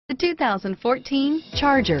The 2014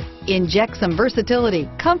 Charger. Inject some versatility,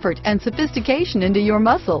 comfort, and sophistication into your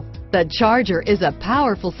muscle. The Charger is a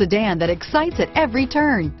powerful sedan that excites at every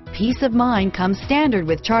turn. Peace of mind comes standard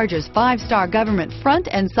with Charger's 5-star government front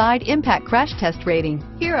and side impact crash test rating.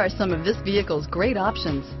 Here are some of this vehicle's great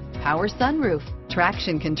options: power sunroof,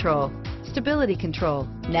 traction control, stability control,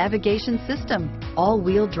 navigation system,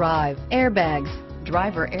 all-wheel drive, airbags,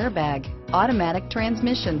 driver airbag, automatic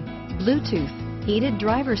transmission, Bluetooth, heated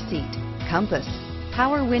driver's seat, compass,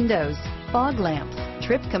 power windows, fog lamps,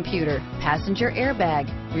 trip computer, passenger airbag,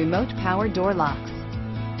 remote power door locks,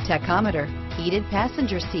 tachometer, heated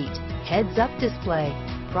passenger seat, heads-up display,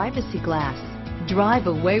 privacy glass. Drive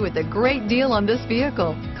away with a great deal on this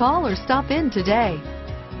vehicle. Call or stop in today.